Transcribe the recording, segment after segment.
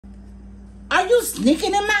you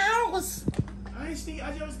sneaking in my house? I ain't sneaking.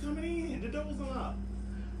 I just was coming in. The door was unlocked.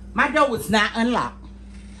 My door was not unlocked.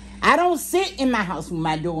 I don't sit in my house with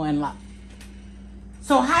my door unlocked.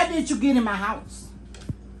 So how did you get in my house?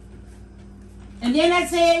 And then I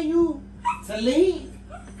tell you to leave.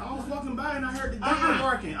 I was walking by and I heard the dog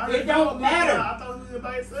barking. It don't matter. I thought he was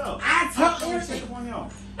by himself. I told him.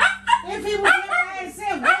 If he was by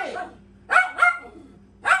himself, hey.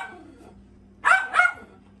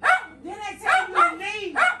 Then I tell you to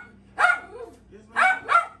leave. Yes,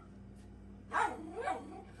 ma'am.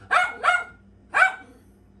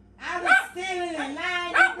 I was stealing and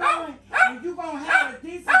lying you going, and you gonna have a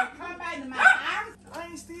decent to come back to my house? I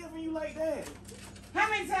ain't steal from you like that. How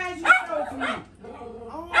many times you stole from me? I don't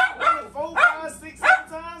know, like 4, 5, 6, 7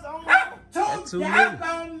 times. I don't know. Two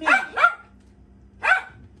doggone minutes.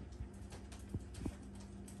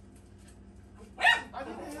 I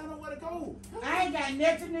didn't have nowhere to go. I ain't got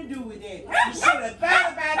nothing to do with that. You should have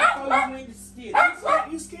thought about it before you went to steal.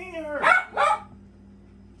 You scared her.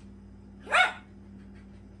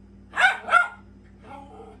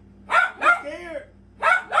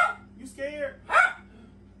 You scared?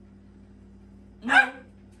 No.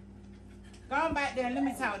 Go on back there and let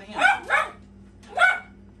me talk to him.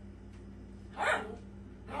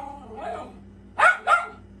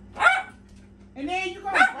 And then you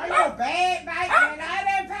gonna throw your bag back and all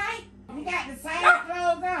that back? You got the same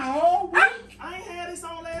clothes on whole week? I ain't had this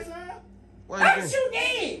on last time. Yes, you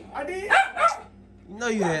did. I did? You know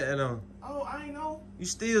you had that on. Oh, I ain't know. You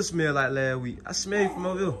still smell like last week. I smell you from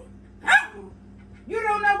over here. You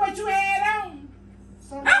don't know what you had on.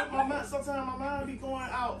 Sometimes my mind be going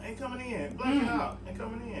out and coming in. Blanking out and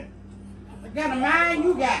coming in. What kind of mind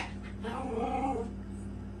you got?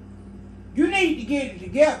 You need to get it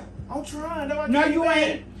together. I'm trying. No, you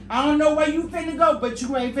ain't. I don't know where you finna go, but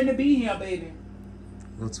you ain't finna be here, baby.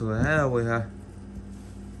 Go to a highway, huh?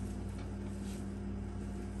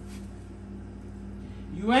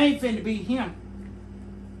 You ain't finna be him.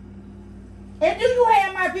 And do you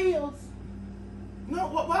have my bills? No,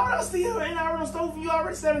 why would I steal and I already stole from you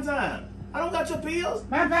already 7 times? I don't got your pills.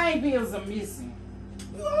 My pain bills are missing.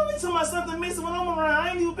 You always talking about something missing when I'm around.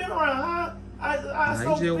 I ain't even been around, huh? I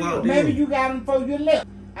stole the pills. Maybe you got them before you left.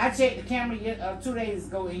 I checked the camera 2 days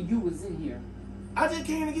ago and you was in here. I just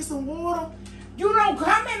came to get some water. You don't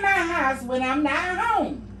come in my house when I'm not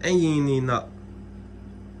home. And you ain't even up.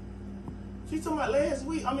 She talking about last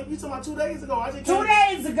week. I mean, you talking about 2 days ago. I just 2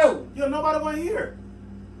 days ago. Yo, nobody went here.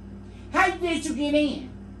 How did you get in?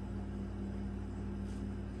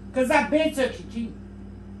 Because I been took your key.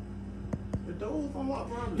 The door was unlocked,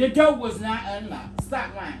 brother. The door was not unlocked.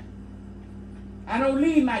 Stop lying. I don't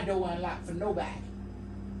leave my door unlocked for nobody.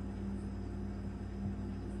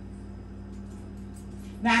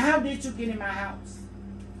 Now, how did you get in my house?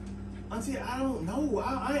 Auntie, I don't know.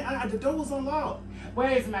 The door was unlocked.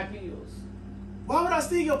 Where's my pills? Why would I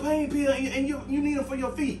steal your pain pill and you need them for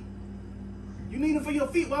your feet? You need them for your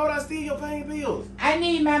feet. Why would I steal your pain pills? I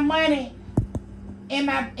need my money in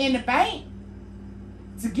the bank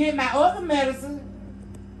to get my other medicine.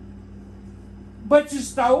 But you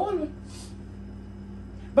stole it.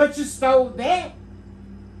 But you stole that.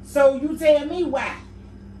 So you tell me why.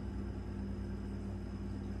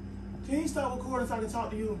 Can you stop recording so I can talk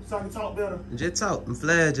to you, so I can talk better? Just talk. I'm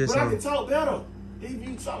flat just But I can talk better. If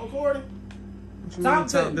you stop recording.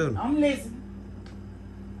 Talk better. I'm listening.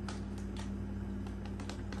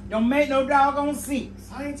 Don't make no doggone sense.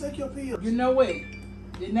 I ain't take your pills. You know what?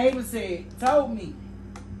 The neighbor told me,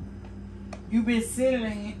 you been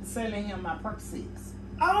selling him my Percocets.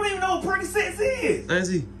 I don't even know what Percocets is.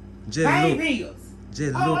 Auntie, just pain look. pills.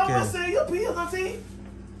 Just I look want to at sell your pills, Auntie.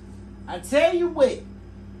 I tell you what.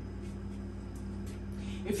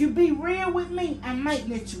 If you be real with me, I might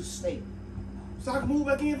let you stay. So I can move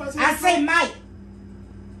back in if I tell I you say might.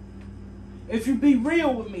 If you be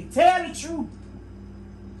real with me, tell the truth.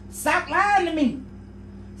 Stop lying to me.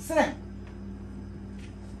 Sit down.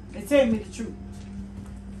 And tell me the truth.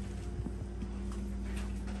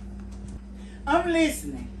 I'm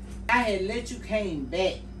listening. I had let you came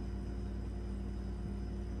back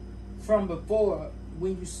from before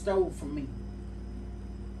when you stole from me.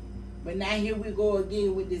 But now here we go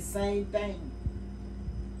again with this same thing.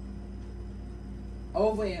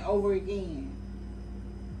 Over and over again.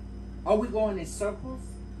 Are we going in circles?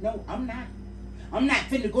 No, I'm not. I'm not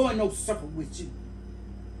finna go in no circle with you.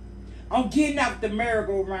 I'm getting off the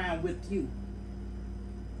merry-go-round with you.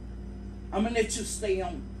 I'm gonna let you stay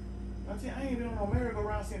on. I ain't been on no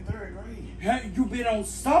merry-go-round since 3rd grade. You been on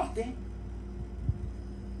something.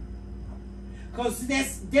 Cause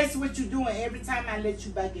that's what you're doing every time I let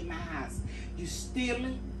you back in my house. You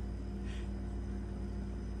stealing.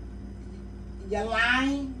 You're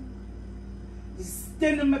lying. You're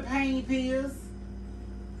stealing my pain pills.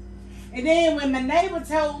 And then when my neighbor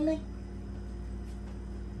told me,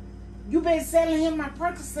 you been selling him my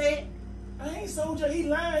Percocet. I ain't sold you. He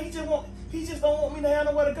lying. He just don't want me to have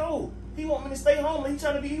nowhere to go. He want me to stay home.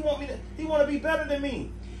 He want to be better than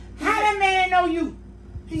me. How that man know you?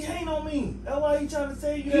 He ain't on me. That's why he trying to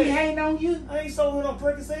tell you He that. ain't on you? I ain't sold him no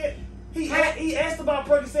Percocet. He asked about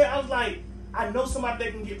Percocet. I was like, I know somebody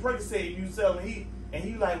that can get Percocet. You sell him.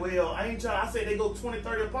 He like, well, I ain't trying. I said they go 20,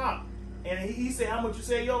 30 a pop. And he said, how much you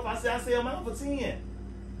sell yours? I said, I sell mine for 10.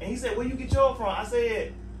 And he said, where you get yours from? I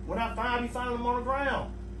said, when I be finding them on the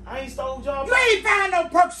ground. I ain't stole y'all. You ain't found no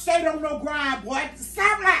Percocet on no ground, boy.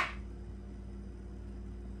 Stop lying.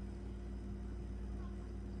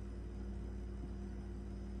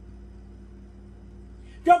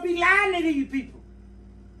 Don't be lying to these people.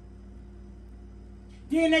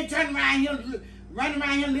 Then they running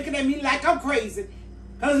around here looking at me like I'm crazy.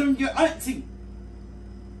 Because I'm your auntie.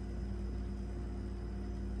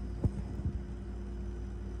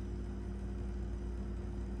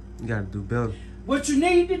 You gotta do better. What you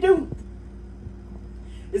need to do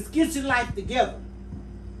is get your life together.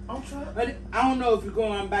 I'm trying. I don't know if you're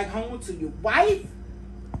going back home to your wife.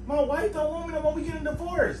 My wife don't want me no more. We getting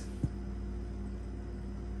divorced.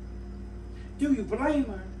 Do you blame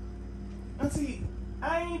her? Auntie,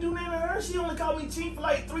 I ain't do nothing to her. She only called me cheap for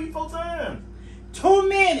like 3-4 times. Too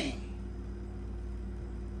many.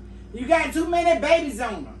 You got too many babies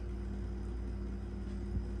on her.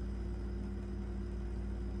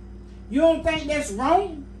 You don't think that's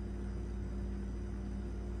wrong?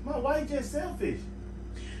 My wife just selfish.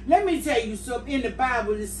 Let me tell you something. In the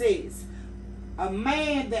Bible it says, a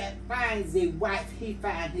man that finds a wife, he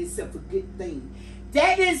finds himself a good thing.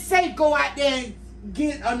 That didn't say go out there and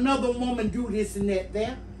get another woman, do this and that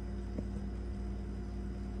there.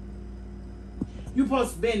 You're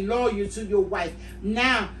supposed to be loyal to your wife.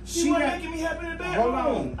 Now, she wasn't making me happy in the bedroom. Hold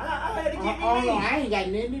on. I had to get me Hold me. on. I ain't got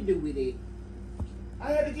nothing to do with it.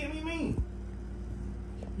 I had to get me.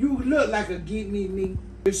 You look like a get me.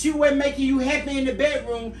 If she wasn't making you happy in the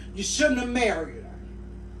bedroom, you shouldn't have married her.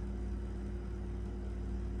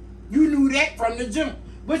 You knew that from the jump.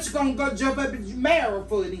 But you gonna go jump up and marry her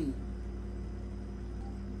for it then?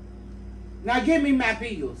 Now give me my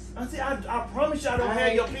pills. I promise you I don't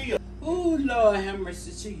have your pills. Oh Lord have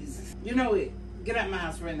mercy, Jesus. You know it. Get out my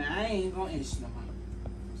house right now. I ain't gonna answer no more.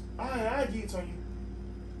 I give it to you.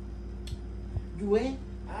 You what?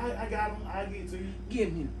 I got them. I give it to you.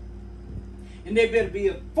 Give me them. And they better be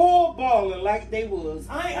a full baller like they was.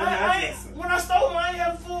 When I stole them, I ain't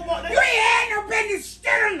have a full baller. You ain't had no business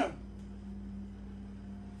stealing them.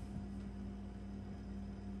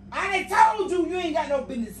 I done told you ain't got no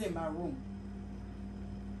business in my room.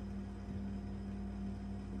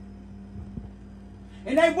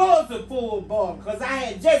 And they was a full ball because I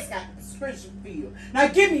had just got the prescription filled. Now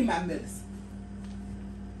give me my medicine.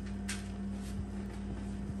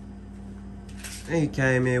 And he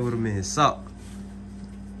came in with him in his sock.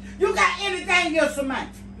 You got anything else for mine?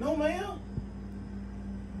 No, ma'am.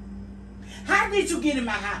 How did you get in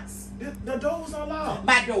my house? The door was unlocked.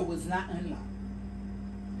 My door was not unlocked.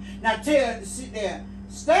 Now tell her to sit there,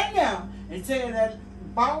 stand down, and tell that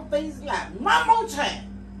bald-faced lie one more time.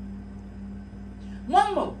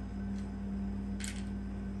 One more.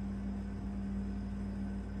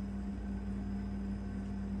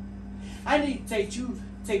 I need to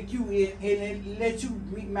take you in and let you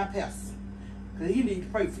meet my pastor. Because he need to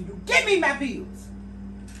pray for you. Give me my pills.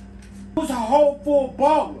 It was a whole full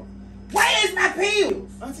baller. Where is my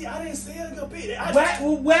pills? Auntie, I didn't sell your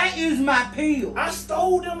pills. Where is my pills? I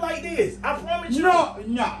stole them like this. I promise you.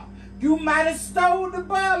 No. You might have stole the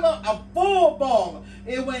baller, a full baller.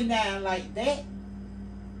 It went down like that.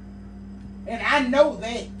 And I know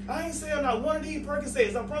that. I ain't selling not one of these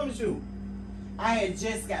Percocets, I promise you. I had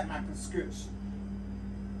just got my prescription.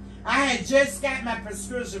 I had just got my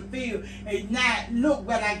prescription filled, and now look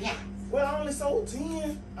what I got. Well, I only sold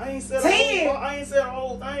 10. I ain't sell 10? I ain't sell the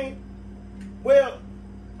whole thing. Well,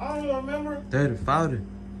 I don't remember. 30, 40.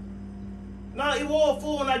 No, it was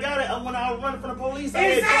full when I got it. When I was running from the police.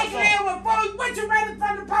 Exactly. What you running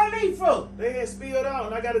from the police for? They had spilled out,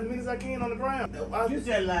 and I got as many as I can on the ground. You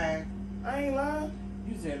just lying. I ain't lying.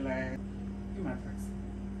 You just lying. Give my purse.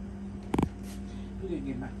 You didn't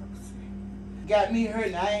get my purse. Got me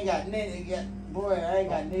hurting. I ain't got nothing. Boy, I ain't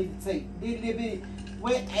got nothing to take.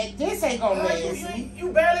 Well, this ain't gonna last me.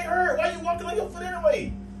 You barely hurt. Why you walking on your foot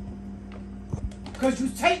anyway? Because you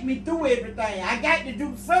take me through everything. I got to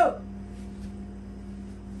do something.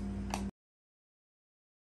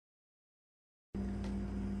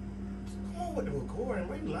 Come on with the recording.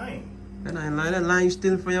 Where you lying? That ain't like that line you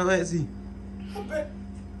stealing from your auntie. I bet.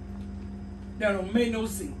 That don't make no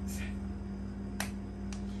sense.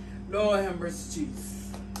 Lord have mercy,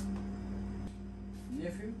 Jesus.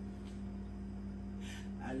 Nephew,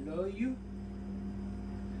 I love you.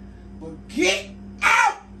 But get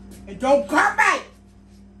out and don't come back.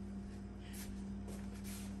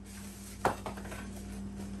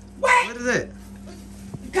 What is that?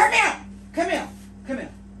 Come here. Come here. Come here.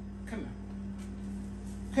 Come here.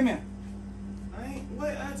 Come here. I ain't, what,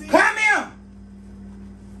 Auntie? Come here.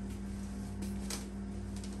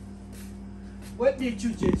 What did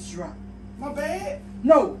you just drop? My bad?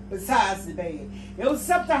 No, besides the bed. It was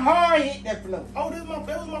something hard hit that floor. Oh, that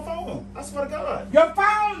was my phone. I swear to God. Your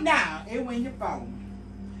phone now. It went your phone.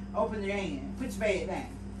 Open your hand. Put your bag down.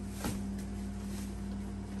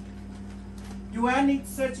 Do I need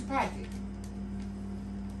to search your pocket?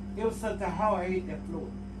 It was something hard hit that floor.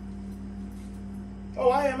 Oh,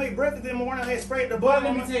 I had made breakfast in the morning. I had sprayed the But butter let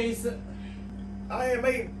on me my... tell you something. I had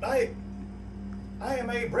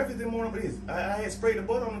made breakfast in the morning for this. I had sprayed the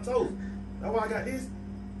butter on the toast. That's why I got this.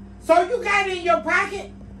 So you got it in your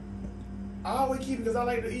pocket? I always keep it because I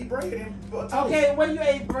like to eat bread and toast. Okay, where you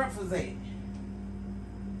ate breakfast at?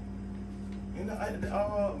 In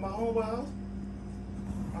my homeboy house.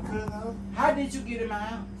 My cousin's house. How did you get in my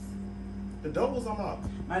house? The door was unlocked.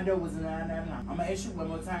 My door was in that house. I'm gonna ask you one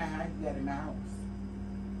more time how you got in my house.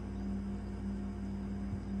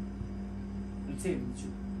 And tell me the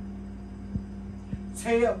truth.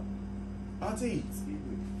 Auntie,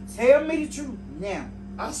 Tell me the truth now.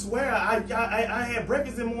 I swear I had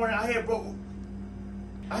breakfast in the morning. I had What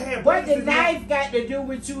breakfast the in the morning. knife got to do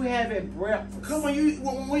with you having breakfast? Come when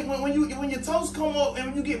your toast come up and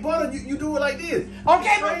when you get butter, you do it like this.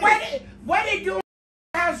 Okay, but what did you do in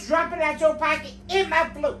my house dropping out your pocket in my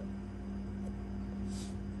floor?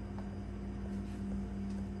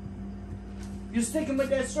 You sticking with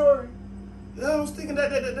that story? I'm sticking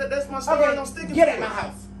that's my story. Okay, I'm sticking get to out it. my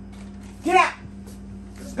house. Get out.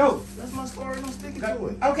 Go. That's my story. I'm sticking to Go.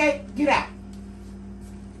 it. Okay, get out.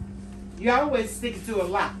 You always sticking to a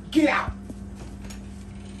lot. Get out.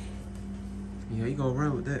 Yeah, you gonna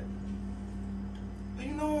run with that.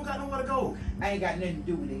 You know I don't got nowhere to go. I ain't got nothing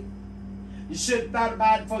to do with it. You should have thought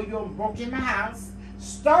about it before you broke in my house,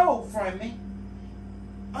 stole from me.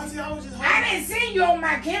 Auntie, I was just I didn't see you on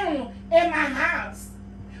my camera in my house.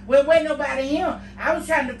 Well, wasn't nobody here. I was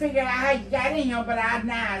trying to figure out how you got in here, but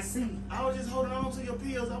now I see. I was just holding on to your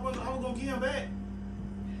pills. I was gonna give them back.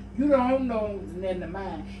 You don't know nothing of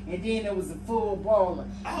mine. And then it was a full baller.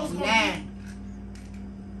 I was gonna Nah.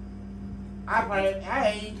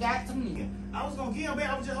 I ain't got to me. I was gonna give them back.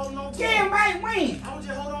 I was just holding on to Get them. him back when? I was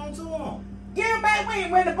just holding on to them. Get him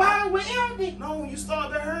back when the bottle was empty. No, when you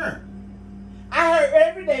started to hurt. I heard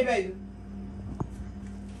every day, baby.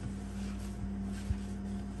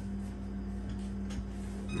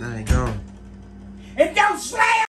 Nah, he gone. And don't slam